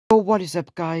what is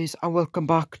up guys, and welcome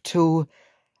back to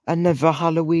another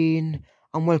Halloween,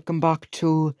 and welcome back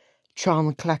to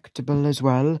Charm Collectible as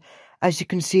well. As you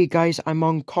can see guys, I'm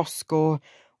on Costco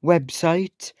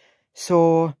website,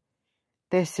 so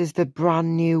this is the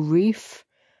brand new wreath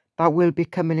that will be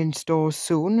coming in stores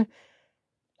soon.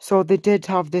 So they did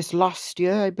have this last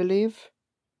year, I believe,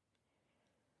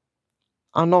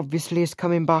 and obviously it's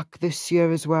coming back this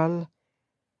year as well.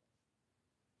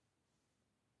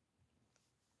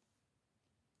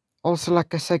 Also,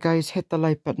 like I said guys, hit the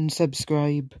like button,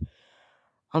 subscribe,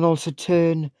 and also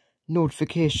turn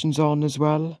notifications on as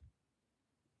well.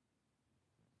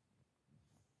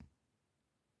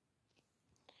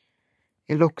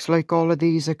 It looks like all of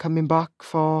these are coming back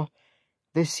for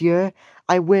this year.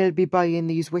 I will be buying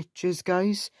these witches,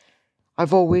 guys.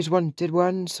 I've always wanted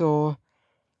one, so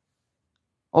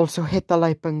also hit the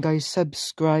like button, guys,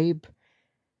 subscribe.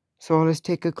 So let's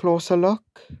take a closer look.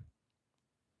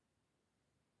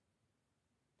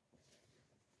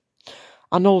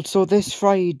 And also this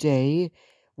Friday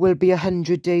will be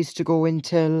 100 days to go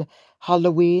until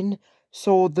Halloween,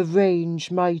 so the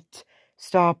range might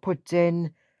start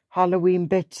putting Halloween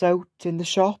bits out in the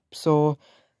shop, so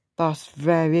that's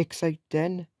very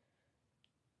exciting.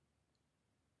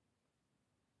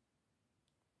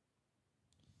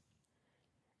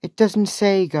 It doesn't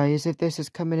say, guys, if this is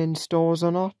coming in stores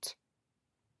or not,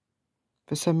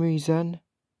 for some reason.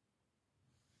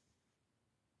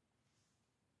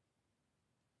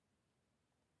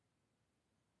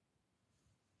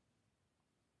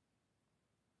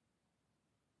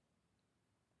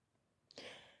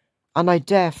 And I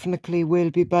definitely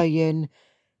will be buying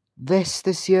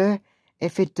this year,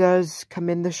 if it does come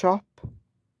in the shop.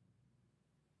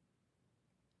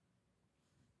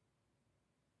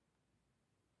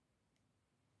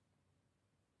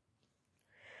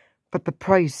 But the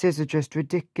prices are just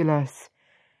ridiculous.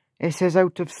 It says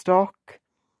out of stock,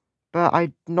 but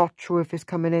I'm not sure if it's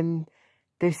coming in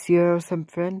this year or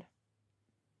something.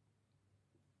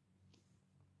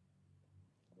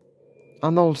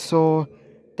 And also,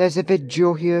 there's a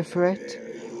video here for it.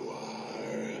 There you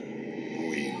are.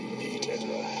 We meet at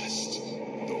last,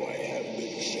 though I have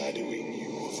been shadowing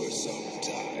you for some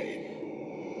time.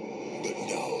 But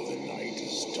now the night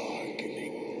is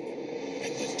darkening,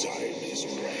 and the time is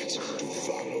right to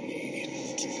follow me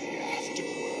into the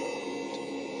afterworld.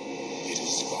 It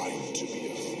is fine to be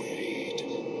afraid,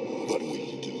 but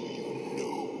will do you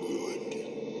no good.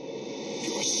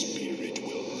 Your spirit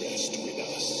will rest with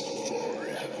us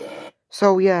forever.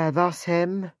 So yeah, that's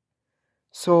him.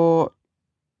 So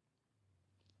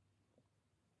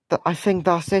I think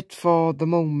that's it for the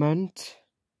moment.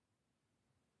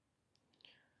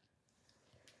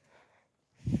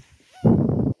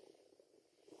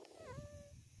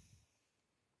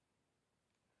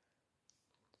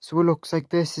 So it looks like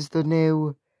this is the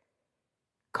new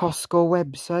Costco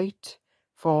website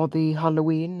for the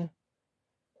Halloween.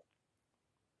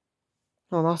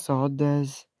 Oh, that's odd.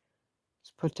 It's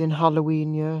put in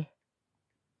Halloween year.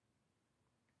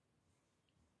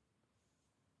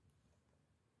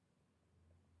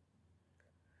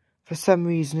 For some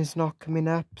reason it's not coming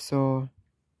up, so...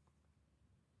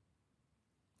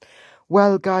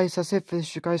 Well guys, that's it for this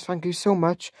video guys. Thank you so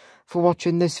much for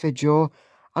watching this video.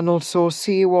 And also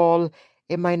see you all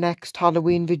in my next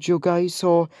Halloween video guys.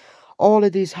 So all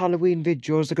of these Halloween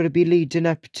videos are going to be leading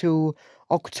up to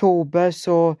October.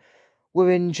 So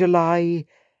we're in July.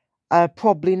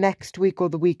 Probably next week or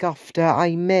the week after.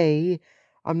 I'm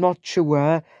not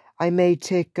sure. I may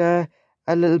take a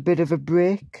little bit of a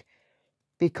break.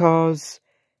 Because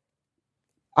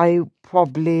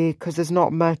there's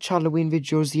not much Halloween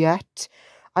videos yet.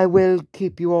 I will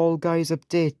keep you all guys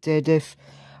updated if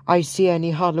I see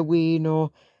any Halloween,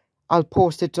 or I'll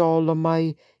post it all on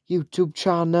my YouTube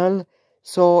channel.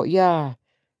 So yeah,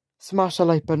 smash the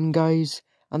like button guys,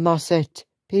 and that's it.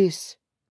 Peace.